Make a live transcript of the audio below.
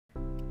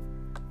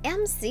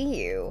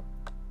MCU.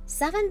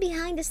 7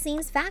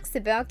 behind-the-scenes facts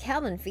about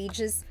Kevin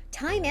Feige's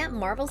time at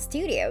Marvel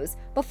Studios.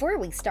 Before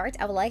we start,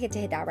 I would like you to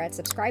hit that red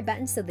subscribe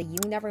button so that you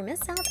never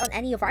miss out on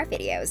any of our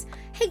videos.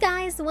 Hey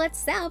guys,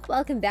 what's up?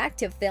 Welcome back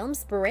to Film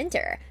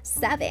Sprinter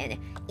 7.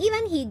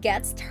 Even he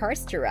gets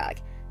starstruck.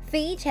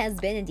 Feige has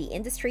been in the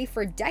industry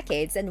for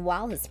decades, and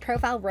while his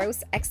profile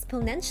rose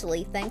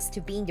exponentially thanks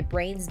to being the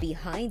brains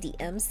behind the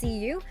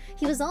MCU,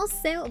 he was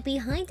also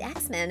behind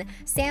X-Men,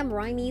 Sam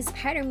Raimi's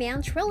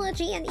Spider-Man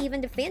trilogy, and even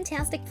the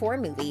Fantastic Four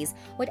movies.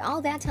 With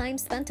all that time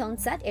spent on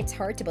set, it's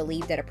hard to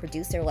believe that a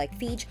producer like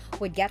Feige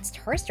would get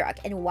starstruck,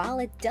 and while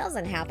it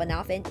doesn't happen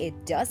often,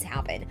 it does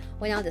happen.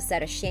 When on the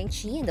set of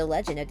Shang-Chi and the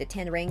Legend of the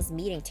Ten Rings,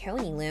 meeting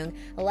Tony Leung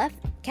left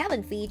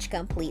Kevin Feige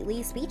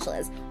completely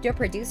speechless. The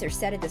producer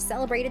said of the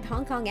celebrated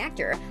Hong Kong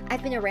actor,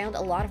 "I've been around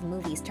a lot of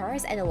movie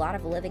stars and a lot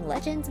of living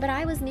legends, but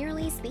I was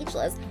nearly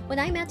speechless when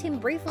I met him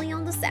briefly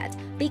on the set,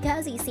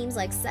 because he seems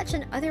like such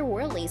an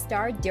otherworldly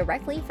star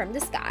directly from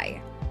the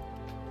sky."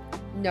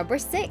 Number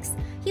 6.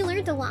 He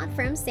learned a lot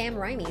from Sam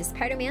Raimi's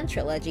Spider-Man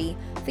trilogy.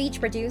 Feige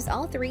produced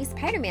all 3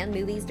 Spider-Man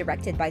movies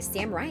directed by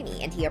Sam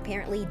Raimi, and he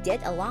apparently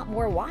did a lot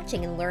more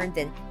watching and learned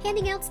than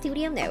handing out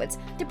studio notes.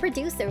 The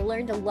producer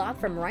learned a lot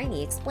from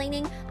Raimi,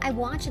 explaining, "I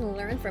watched and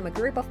learned from a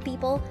group of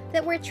people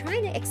that were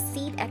trying to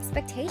exceed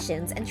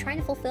expectations and trying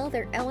to fulfill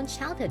their own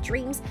childhood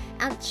dreams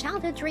and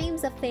childhood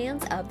dreams of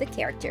fans of the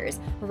characters."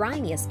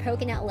 Raimi has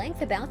spoken at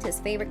length about his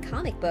favorite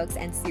comic books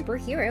and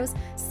superheroes,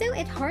 so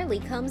it hardly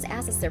comes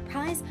as a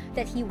surprise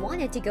that he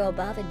wanted to go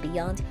above and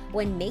beyond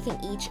when making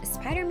each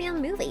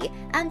Spider-Man movie,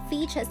 and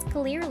Feige has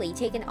clearly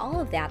taken all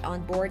of that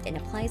on board and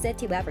applies it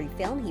to every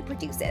film he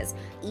produces.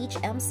 Each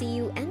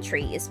MCU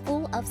entry is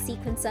full of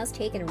sequences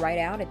taken right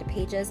out of the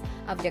pages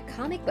of the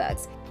comic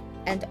books,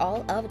 and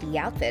all of the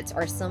outfits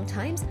are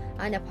sometimes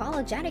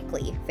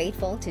unapologetically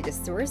faithful to the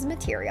source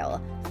material.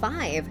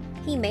 5.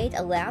 He made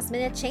a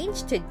last-minute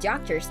change to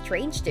Doctor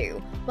Strange 2.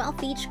 While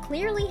Feige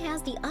clearly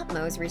has the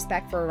utmost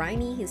respect for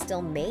Raimi, he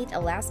still made a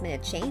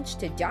last-minute change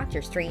to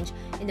Doctor Strange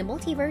in the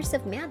Multiverse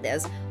of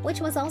Madness,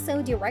 which was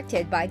also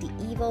directed by the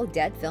Evil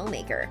Dead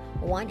filmmaker.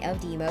 One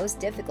of the most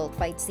difficult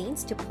fight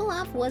scenes to pull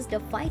off was the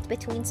fight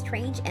between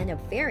Strange and a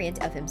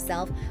variant of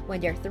himself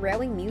when they're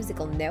throwing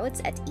musical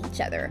notes at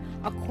each other.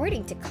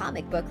 According to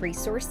comic book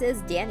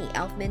resources, Danny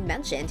Elfman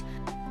mentioned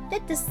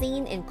that the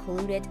scene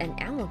included an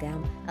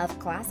amalgam of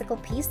classical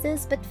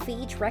pieces, but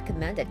Feige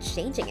recommended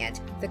changing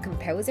it. The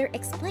composer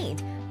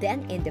explained.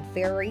 Then in the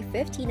very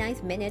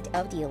 59th minute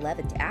of the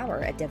 11th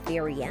hour at the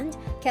very end,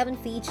 Kevin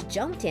Feige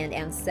jumped in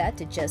and said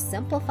to just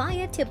simplify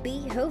it to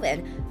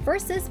Beethoven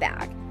versus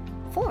Bach.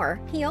 4.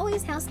 He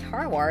always has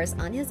Star Wars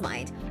on his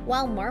mind.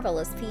 While Marvel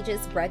is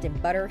Feige's bread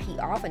and butter, he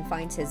often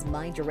finds his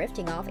mind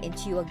drifting off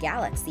into a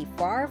galaxy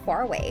far,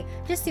 far away.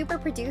 The super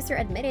producer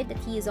admitted that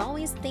he is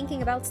always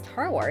thinking about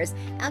Star Wars,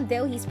 and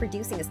though he's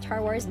producing a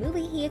Star Wars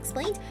movie, he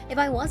explained, "If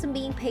I wasn't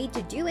being paid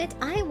to do it,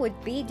 I would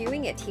be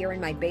doing it here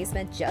in my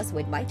basement just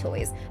with my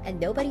toys, and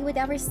nobody would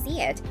ever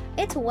see it.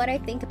 It's what I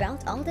think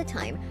about all the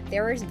time."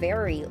 There is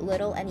very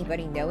little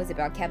anybody knows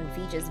about Kevin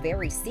Feige's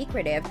very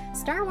secretive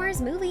Star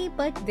Wars movie,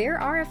 but there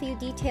are a few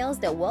details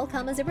that will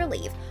come as a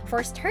relief.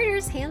 For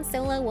starters, Han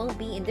Solo won't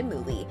be in the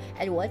movie,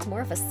 and what's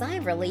more of a sigh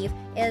of relief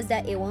is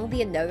that it won't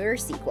be another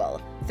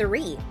sequel.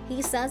 3.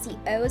 He says he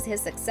owes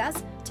his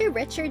success to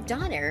Richard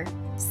Donner.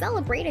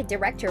 Celebrated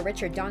director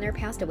Richard Donner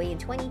passed away in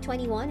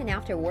 2021, and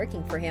after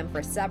working for him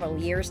for several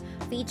years,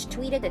 Feige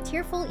tweeted a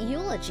tearful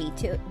eulogy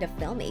to the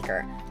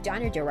filmmaker.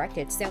 Donner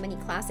directed so many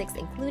classics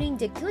including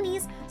The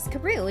Goonies,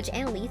 Scrooge,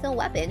 and Lethal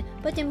Weapon,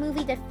 but the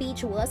movie that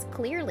Feige was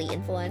clearly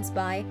influenced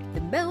by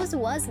the most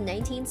was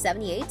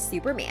 1978's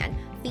Superman.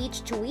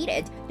 Feige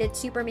tweeted that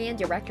Superman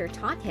director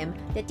taught him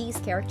that these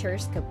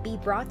characters could be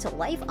brought to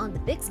life on the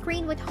big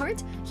screen with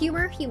heart,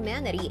 humor,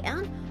 humanity,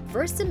 and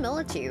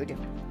verisimilitude.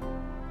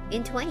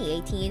 In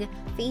 2018,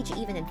 Feige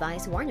even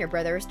advised Warner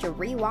Brothers to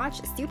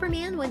rewatch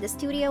Superman when the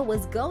studio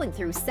was going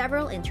through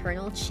several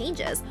internal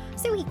changes,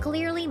 so he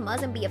clearly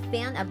mustn't be a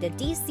fan of the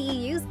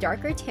DCU's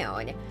darker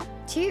tone.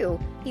 2.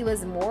 He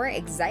was more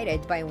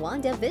excited by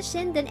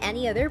WandaVision than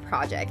any other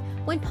project.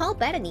 When Paul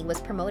Bettany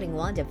was promoting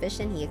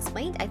WandaVision, he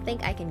explained, "I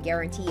think I can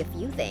guarantee a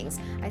few things.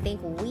 I think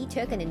we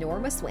took an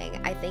enormous swing.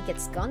 I think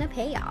it's gonna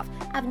pay off.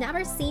 I've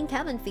never seen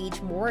Kevin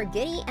Feige more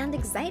giddy and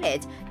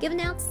excited. Given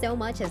that so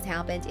much has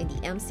happened in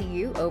the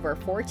MCU over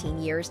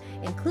 14 years,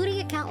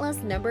 including a countless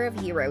number of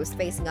heroes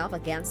facing off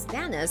against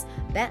Thanos,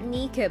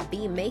 Bettany could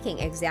be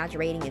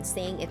exaggerating and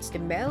saying it's the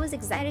most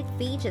excited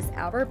Feige has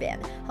ever been.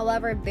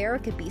 However, there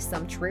could be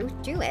some truth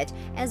to it,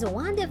 as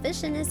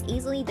WandaVision is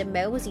easily the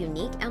most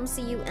unique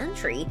MCU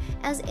entry,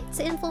 as it's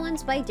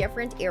influenced by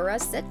different era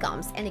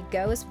sitcoms, and it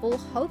goes full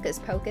hocus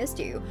pocus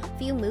too.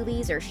 Few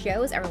movies or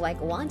shows are like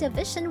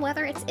WandaVision,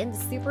 whether it's in the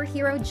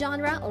superhero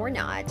genre or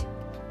not.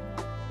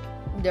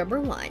 Number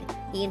 1.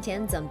 He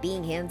intends on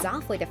being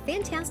hands-off with a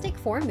Fantastic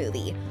Four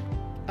movie.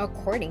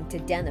 According to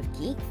Den of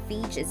Geek,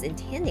 Feige is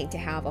intending to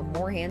have a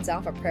more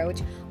hands-off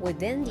approach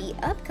within the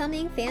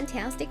upcoming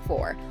Fantastic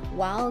Four.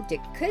 While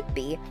there could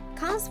be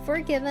cause for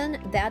given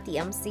that the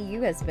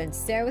MCU has been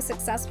so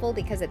successful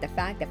because of the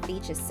fact that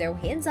Feige is so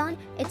hands-on,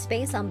 it's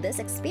based on this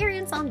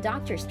experience on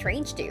Doctor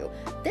Strange 2.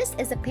 This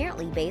is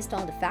apparently based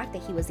on the fact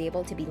that he was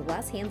able to be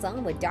less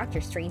hands-on with Doctor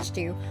Strange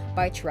 2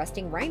 by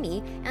trusting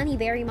Raimi, and he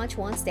very much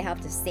wants to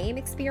have the same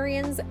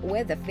experience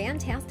with the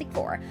Fantastic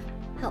Four.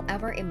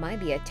 However, it might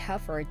be a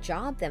tougher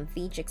job than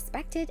Feige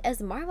expected,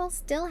 as Marvel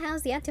still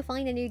has yet to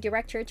find a new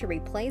director to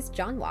replace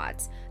Jon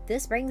Watts.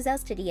 This brings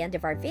us to the end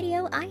of our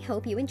video. I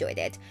hope you enjoyed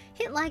it.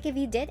 Hit like if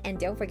you did, and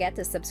don't forget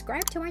to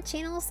subscribe to our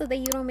channel so that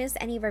you don't miss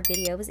any of our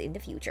videos in the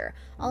future.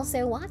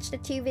 Also, watch the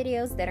 2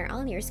 videos that are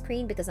on your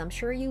screen because I'm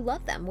sure you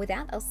love them. With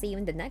that, I'll see you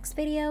in the next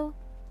video.